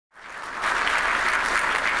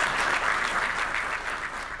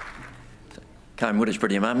Kai Murich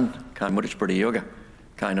Pradiyamam, Kai Murich Pradiyoga,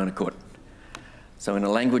 Kai Nonakot. So in a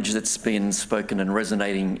language that's been spoken and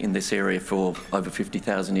resonating in this area for over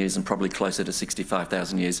 50,000 years and probably closer to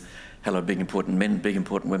 65,000 years, hello big important men, big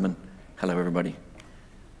important women, hello everybody.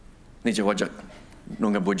 Nija Wajak,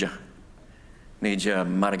 Nunga Buja, Nija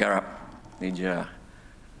Madagarap, Nija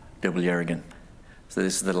Double Yarrigan. So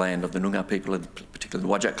this is the land of the Noongar people, particularly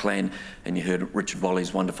the Wajak clan, and you heard Richard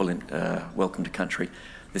Volley's wonderful welcome to country.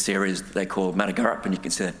 This area is they call Madagarap, and you can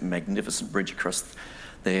see that magnificent bridge across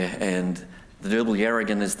there, and the Double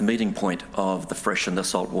Yarrigan is the meeting point of the fresh and the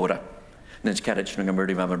salt water. And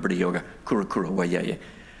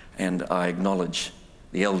I acknowledge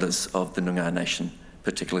the elders of the Noongar nation,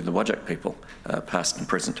 particularly the Wajak people, past and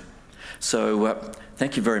present. So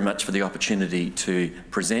thank you very much for the opportunity to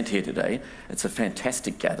present here today. It's a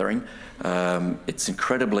fantastic gathering. It's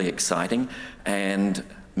incredibly exciting. And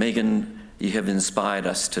Megan, you have inspired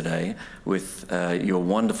us today with your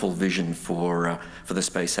wonderful vision for the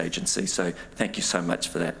Space Agency. So thank you so much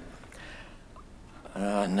for that.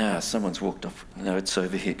 Now, someone's walked off. No, it's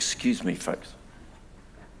over here. Excuse me, folks.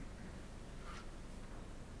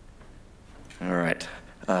 All right.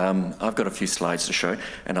 I've got a few slides to show,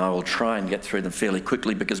 and I will try and get through them fairly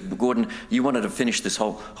quickly because, Gordon, you wanted to finish this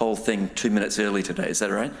whole thing 2 minutes early today. Is that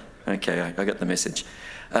right? Okay, I got the message.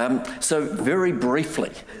 So very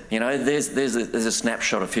briefly, you know, there's a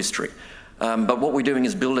snapshot of history. But what we're doing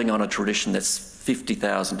is building on a tradition that's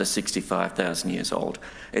 50,000 to 65,000 years old.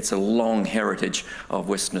 It's a long heritage of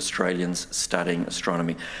Western Australians studying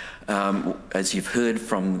astronomy. As you've heard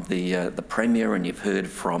from the Premier and you've heard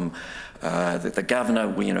from the Governor,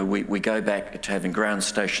 we go back to having ground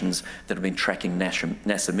stations that have been tracking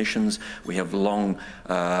NASA missions. We have long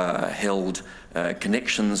held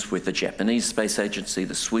connections with the Japanese Space Agency,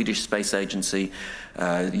 the Swedish Space Agency,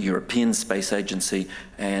 the European Space Agency,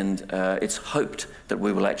 and it's hoped that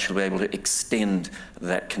we will actually be able to extend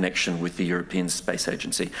that connection with the European Space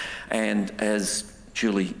Agency. And as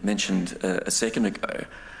Julie mentioned a second ago,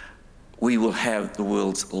 we will have the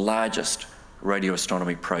world's largest radio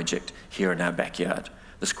astronomy project here in our backyard,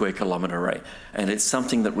 the Square Kilometre Array. And it's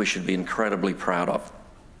something that we should be incredibly proud of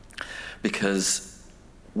because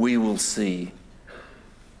we will see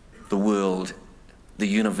the world, the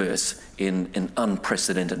universe in an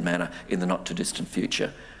unprecedented manner in the not too distant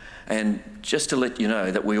future. And just to let you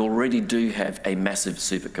know that we already do have a massive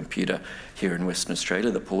supercomputer here in Western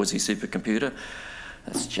Australia, the Pawsey supercomputer.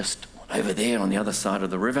 That's just over there on the other side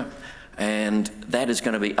of the river. And that is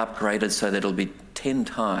going to be upgraded so that it'll be 10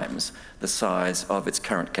 times the size of its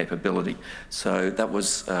current capability. So that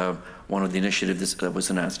was one of the initiatives that was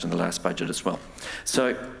announced in the last budget as well.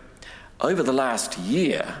 So over the last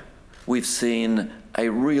year, we've seen a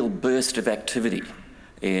real burst of activity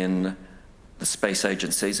in the space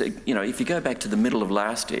agencies. You know, if you go back to the middle of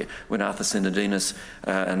last year, when Arthur Sinodinos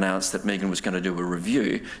announced that Megan was going to do a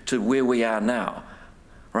review, to where we are now.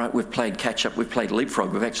 Right, we've played catch-up, we've played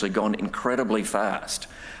leapfrog, we've actually gone incredibly fast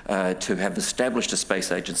to have established a space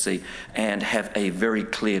agency and have a very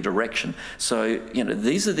clear direction. So, you know,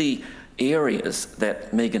 these are the areas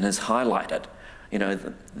that Megan has highlighted, you know,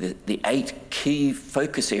 the 8 key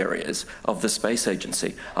focus areas of the space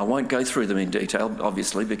agency. I won't go through them in detail,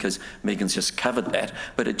 obviously, because Megan's just covered that,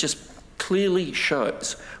 but it just clearly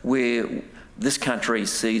shows where this country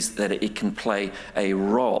sees that it can play a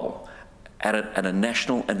role at a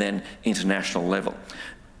national and then international level.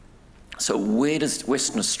 So where does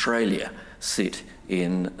Western Australia sit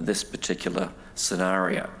in this particular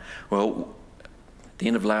scenario? Well, at the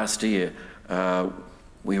end of last year,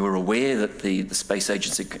 we were aware that the space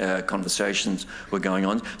agency conversations were going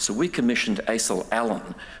on, so we commissioned Asil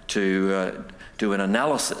Allen to do an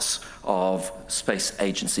analysis of space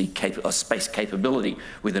agency space capability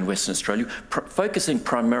within Western Australia, focusing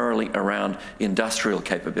primarily around industrial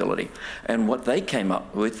capability. And what they came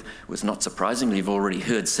up with was, not surprisingly, you've already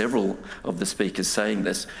heard several of the speakers saying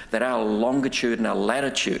this, that our longitude and our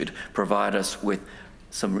latitude provide us with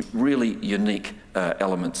some really unique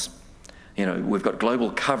elements. You know, we've got global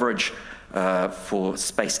coverage for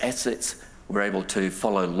space assets. We're able to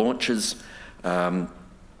follow launches.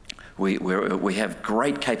 We have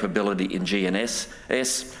great capability in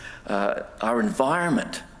GNSS. Our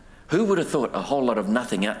environment, who would have thought a whole lot of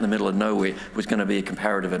nothing out in the middle of nowhere was going to be a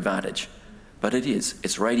comparative advantage? But it is.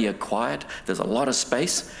 It's radio quiet, there's a lot of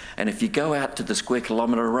space, and if you go out to the Square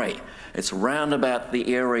Kilometre Array, it's round about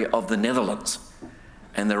the area of the Netherlands,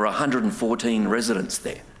 and there are 114 residents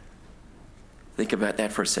there. Think about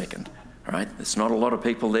that for a second. Right? There's not a lot of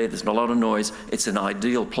people there, there's not a lot of noise. It's an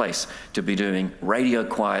ideal place to be doing radio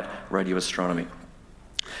quiet radio astronomy.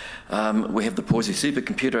 We have the Pawsey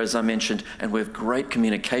supercomputer, as I mentioned, and we have great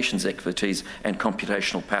communications expertise and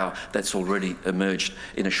computational power that's already emerged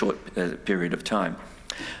in a short period of time.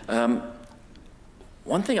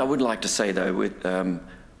 One thing I would like to say, though, with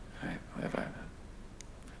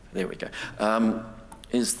there we go,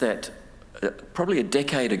 is that probably a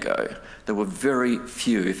decade ago, there were very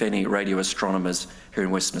few, if any, radio astronomers here in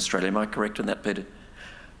Western Australia. Am I correct in that, Peter?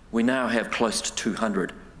 We now have close to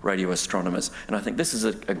 200 radio astronomers. And I think this is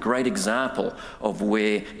a great example of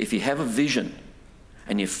where, if you have a vision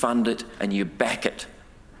and you fund it and you back it,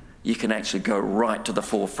 you can actually go right to the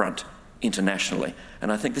forefront internationally.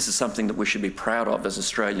 And I think this is something that we should be proud of as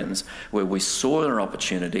Australians, where we saw an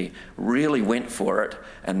opportunity, really went for it,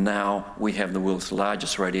 and now we have the world's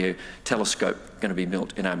largest radio telescope going to be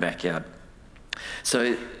built in our backyard.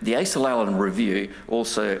 So the ACE Allen review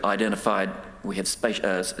also identified we have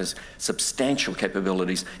substantial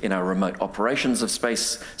capabilities in our remote operations of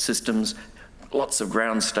space systems, lots of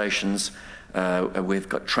ground stations. We've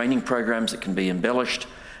got training programs that can be embellished,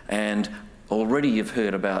 and already you've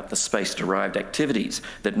heard about the space-derived activities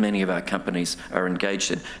that many of our companies are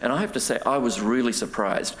engaged in. And I have to say, I was really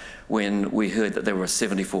surprised when we heard that there were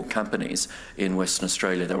 74 companies in Western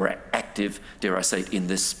Australia that were active, dare I say, in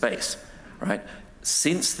this space, right?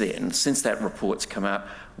 Since then, since that report's come out,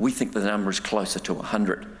 we think the number is closer to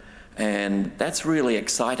 100. And that's really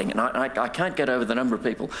exciting. And I can't get over the number of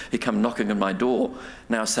people who come knocking on my door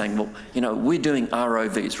now saying, well, you know, we're doing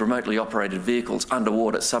ROVs, remotely operated vehicles,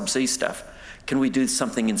 underwater, subsea stuff. Can we do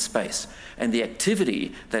something in space? And the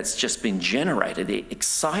activity that's just been generated, the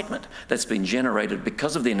excitement that's been generated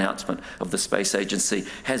because of the announcement of the Space Agency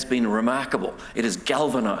has been remarkable. It has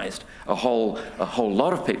galvanized a whole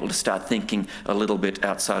lot of people to start thinking a little bit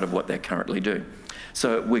outside of what they currently do.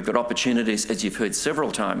 So we've got opportunities, as you've heard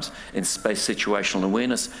several times, in space situational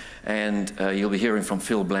awareness, and you'll be hearing from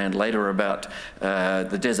Phil Bland later about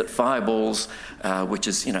the desert fireballs, which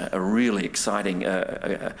is, you know, a really exciting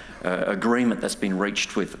agreement that's been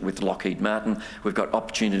reached with Lockheed Martin. We've got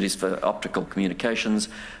opportunities for optical communications,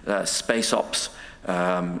 space ops,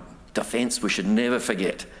 defence. We should never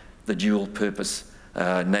forget the dual purpose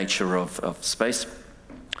nature of space,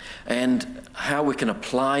 and how we can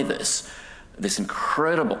apply this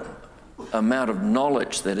incredible amount of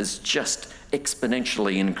knowledge that is just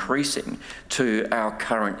exponentially increasing to our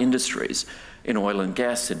current industries in oil and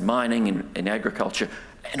gas, in mining, in agriculture,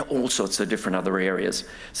 and all sorts of different other areas.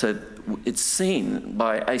 So it's seen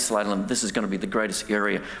by ACE Allen this is going to be the greatest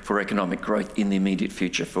area for economic growth in the immediate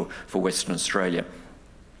future for Western Australia.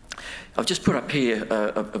 I've just put up here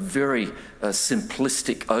a very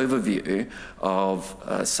simplistic overview of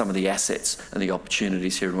some of the assets and the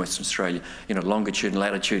opportunities here in Western Australia. You know, longitude and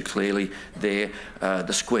latitude clearly there,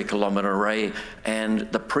 the square kilometre array, and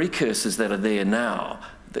the precursors that are there now.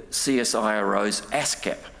 The CSIRO's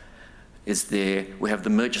ASCAP is there. We have the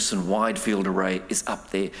Murchison Wide Field Array is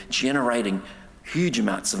up there, generating huge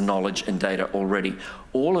amounts of knowledge and data already.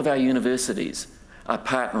 All of our universities are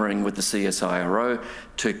partnering with the CSIRO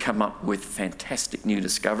to come up with fantastic new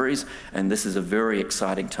discoveries, and this is a very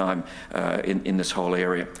exciting time in this whole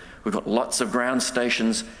area. We've got lots of ground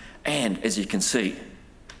stations, and as you can see,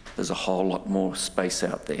 there's a whole lot more space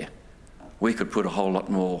out there. We could put a whole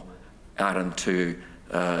lot more out into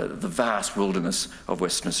the vast wilderness of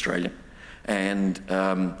Western Australia. And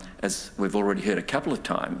as we've already heard a couple of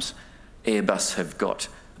times, Airbus have got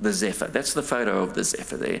the Zephyr. That's the photo of the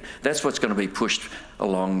Zephyr there. That's what's going to be pushed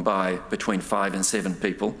along by between 5 and 7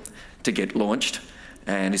 people to get launched,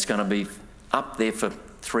 and it's going to be up there for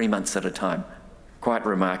 3 months at a time. Quite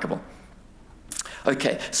remarkable.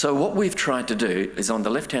 Okay, so what we've tried to do is, on the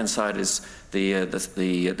left-hand side is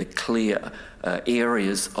the clear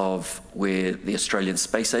areas of where the Australian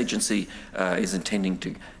Space Agency is intending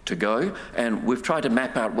to go, and we've tried to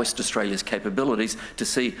map out West Australia's capabilities to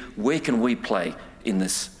see where can we play in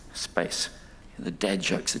this space. The dad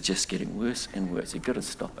jokes are just getting worse and worse. You've got to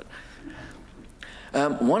stop it.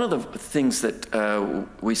 One of the things that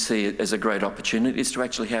we see as a great opportunity is to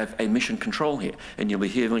actually have a mission control here, and you'll be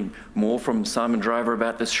hearing more from Simon Driver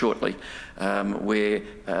about this shortly, where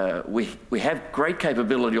we have great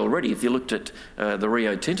capability already. If you looked at the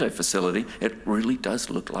Rio Tinto facility, it really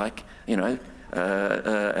does look like, you know,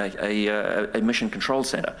 a mission control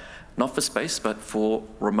centre. Not for space, but for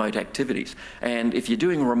remote activities. And if you're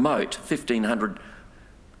doing remote, 1,500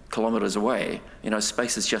 kilometres away, you know,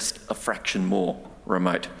 space is just a fraction more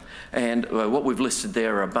remote. And what we've listed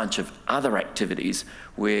there are a bunch of other activities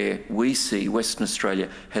where we see Western Australia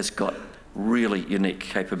has got really unique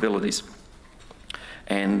capabilities.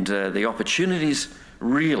 And the opportunities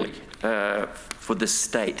really for this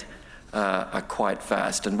state are quite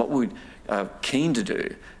vast. And what we're keen to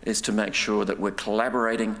do is to make sure that we're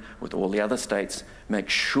collaborating with all the other states, make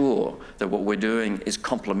sure that what we're doing is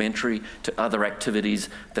complementary to other activities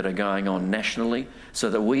that are going on nationally, so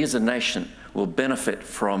that we as a nation will benefit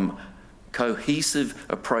from cohesive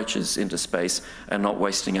approaches into space and not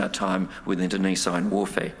wasting our time with internecine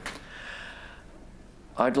warfare.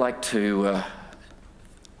 I'd like to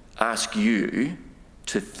ask you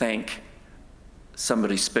to thank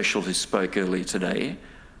somebody special who spoke earlier today,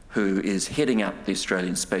 who is heading up the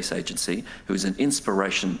Australian Space Agency, who is an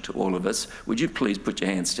inspiration to all of us. Would you please put your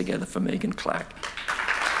hands together for Megan Clark?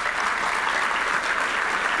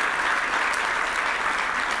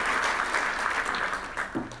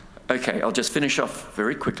 Okay, I'll just finish off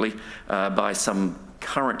very quickly by some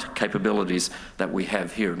current capabilities that we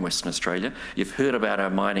have here in Western Australia. You've heard about our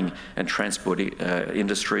mining and transport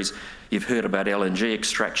industries. You've heard about LNG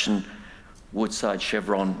extraction, Woodside,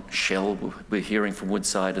 Chevron, Shell. We're hearing from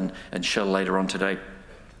Woodside and Shell later on today.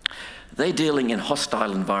 They're dealing in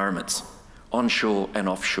hostile environments, onshore and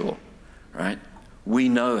offshore, right? We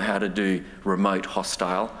know how to do remote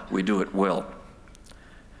hostile. We do it well.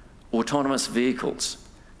 Autonomous vehicles.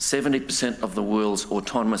 70% of the world's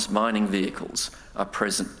autonomous mining vehicles are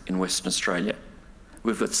present in Western Australia.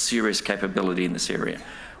 We've got serious capability in this area.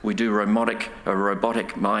 We do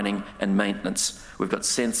robotic mining and maintenance. We've got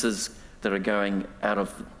sensors that are going out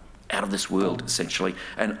of this world, essentially,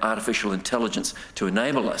 and artificial intelligence to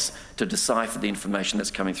enable us to decipher the information that's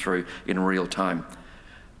coming through in real time.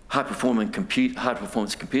 High-performance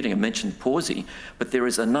computing, I mentioned PAWSI, but there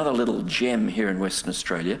is another little gem here in Western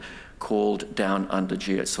Australia called Down Under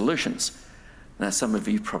Geosolutions. Now, some of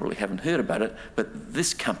you probably haven't heard about it, but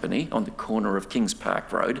this company on the corner of Kings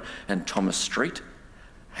Park Road and Thomas Street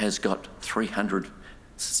has got 300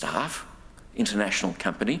 staff, international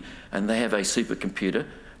company, and they have a supercomputer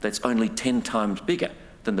that's only 10 times bigger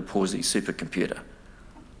than the PAWSI supercomputer.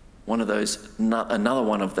 Another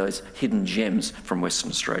one of those hidden gems from Western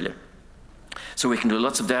Australia. So we can do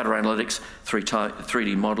lots of data analytics,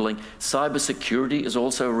 3D modelling. Cybersecurity is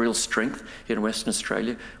also a real strength here in Western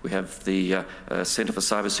Australia. We have the Centre for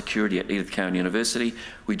Cybersecurity at Edith Cowan University.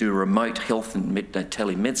 We do remote health and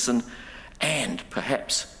telemedicine, and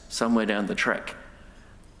perhaps somewhere down the track,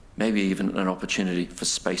 maybe even an opportunity for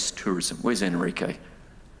space tourism. Where's Enrique?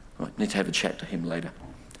 I need to have a chat to him later.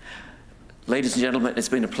 Ladies and gentlemen, it's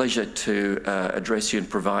been a pleasure to address you and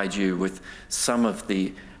provide you with some of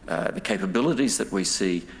the capabilities that we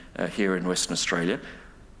see here in Western Australia.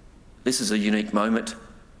 This is a unique moment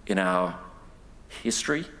in our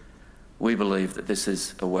history. We believe that this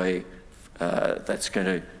is a way that's going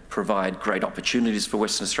to provide great opportunities for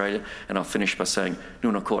Western Australia. And I'll finish by saying,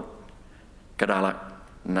 Nunakot, Kadala,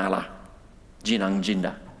 Nala, Jinang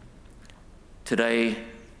Jinda. Today,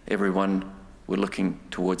 everyone, we're looking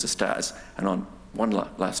towards the stars. And on one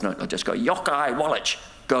last note, I'll just go, Yokai Wallach,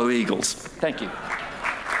 go Eagles. Thank you.